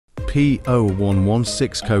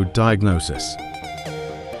P0116 code diagnosis.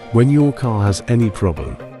 When your car has any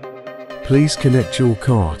problem, please connect your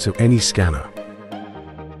car to any scanner.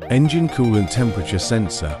 Engine coolant temperature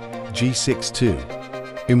sensor G62.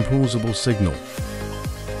 Implausible signal.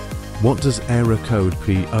 What does error code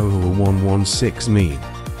P0116 mean?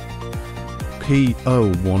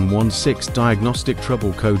 P0116 diagnostic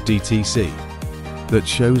trouble code DTC that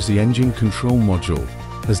shows the engine control module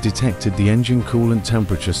has detected the engine coolant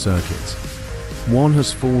temperature circuit. One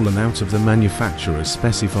has fallen out of the manufacturer's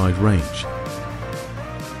specified range.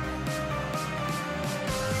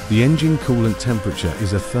 The engine coolant temperature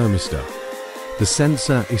is a thermistor. The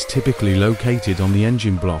sensor is typically located on the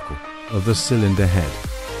engine block of the cylinder head.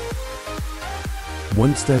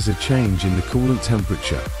 Once there's a change in the coolant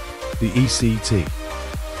temperature, the ECT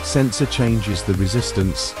sensor changes the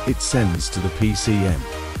resistance it sends to the PCM.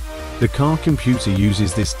 The car computer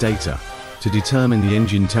uses this data to determine the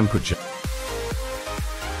engine temperature.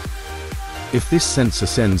 If this sensor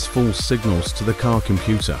sends false signals to the car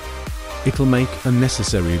computer, it'll make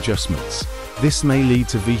unnecessary adjustments. This may lead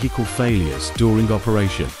to vehicle failures during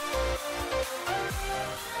operation.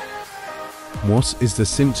 What is the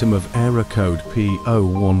symptom of error code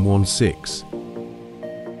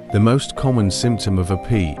P0116? The most common symptom of a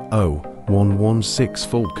P0116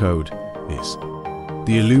 fault code is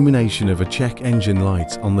the illumination of a check engine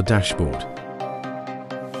light on the dashboard.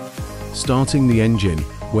 Starting the engine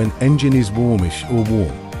when engine is warmish or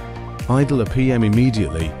warm. Idle a PM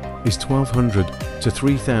immediately is 1200 to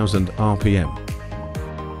 3000 RPM.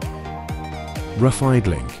 Rough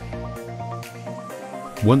idling.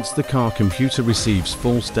 Once the car computer receives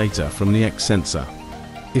false data from the X sensor,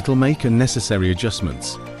 it'll make unnecessary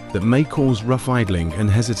adjustments that may cause rough idling and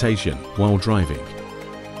hesitation while driving.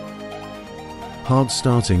 Hard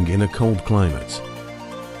starting in a cold climate.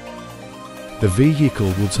 The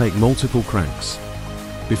vehicle will take multiple cranks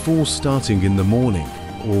before starting in the morning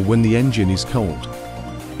or when the engine is cold.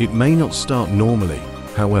 It may not start normally,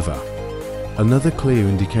 however. Another clear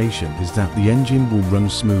indication is that the engine will run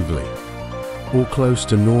smoothly or close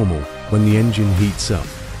to normal when the engine heats up.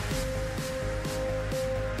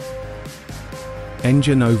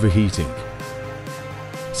 Engine overheating.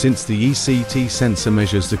 Since the ECT sensor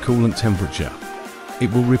measures the coolant temperature,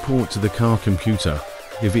 it will report to the car computer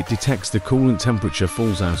if it detects the coolant temperature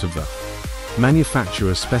falls out of the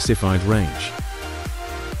manufacturer specified range.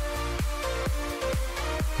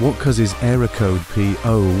 What causes error code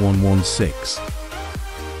P0116?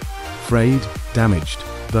 Frayed, damaged,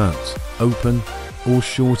 burnt, open, or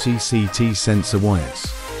short ECT sensor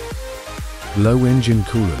wires. Low engine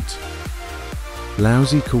coolant.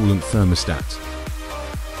 Lousy coolant thermostat.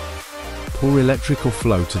 Poor electrical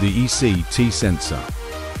flow to the ECT sensor.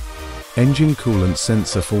 Engine coolant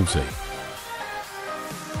sensor faulty.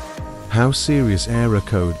 How serious error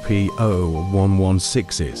code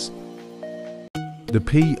P0116 is? The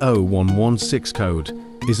P0116 code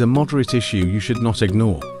is a moderate issue you should not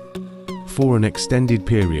ignore. For an extended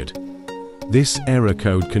period, this error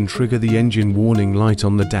code can trigger the engine warning light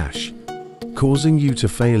on the dash, causing you to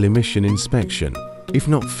fail emission inspection if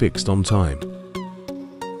not fixed on time.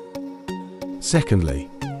 Secondly,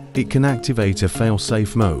 it can activate a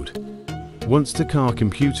fail-safe mode. Once the car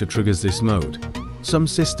computer triggers this mode, some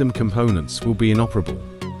system components will be inoperable.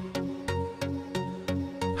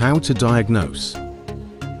 How to diagnose?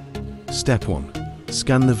 Step 1.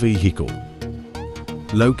 Scan the vehicle.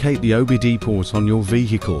 Locate the OBD port on your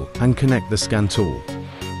vehicle and connect the scan tool.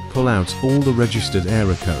 Pull out all the registered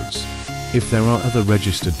error codes. If there are other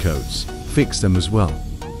registered codes, fix them as well.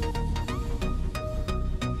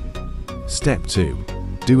 Step 2.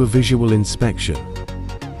 Do a visual inspection.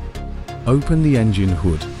 Open the engine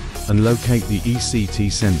hood and locate the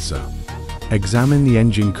ECT sensor. Examine the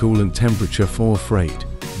engine coolant temperature for frayed,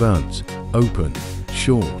 burnt, open,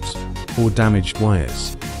 short, or damaged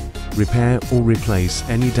wires. Repair or replace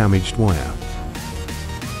any damaged wire.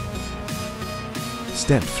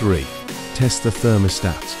 Step 3. Test the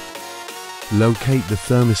thermostat. Locate the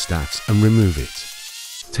thermostat and remove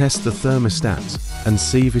it. Test the thermostat and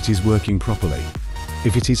see if it is working properly.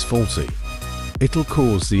 If it is faulty, it'll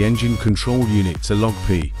cause the engine control unit to log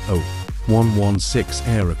P0116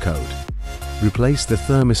 error code. Replace the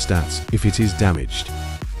thermostat if it is damaged.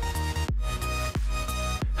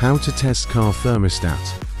 How to test car thermostat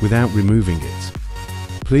without removing it.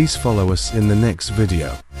 Please follow us in the next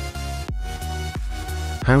video.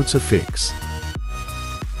 How to fix.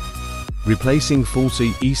 Replacing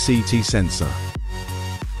faulty ECT sensor.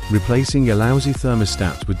 Replacing a lousy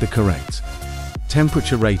thermostat with the correct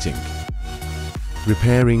temperature rating.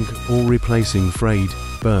 Repairing or replacing frayed,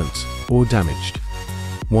 burnt, or damaged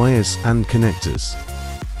wires and connectors.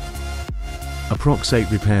 Approximate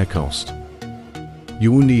repair cost.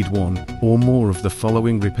 You will need one or more of the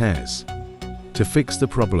following repairs. To fix the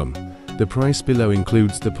problem, the price below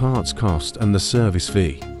includes the parts cost and the service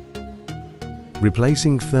fee.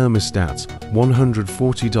 Replacing thermostat,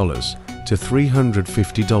 $140 to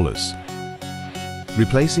 $350.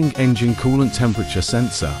 Replacing engine coolant temperature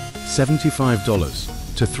sensor,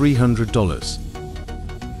 $75 to $300.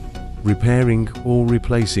 Repairing or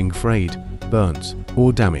replacing frayed, burnt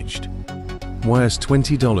or damaged wires,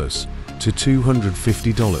 $20 to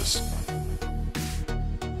 $250.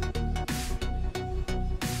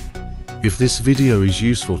 If this video is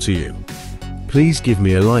useful to you, please give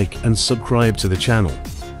me a like and subscribe to the channel.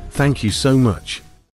 Thank you so much.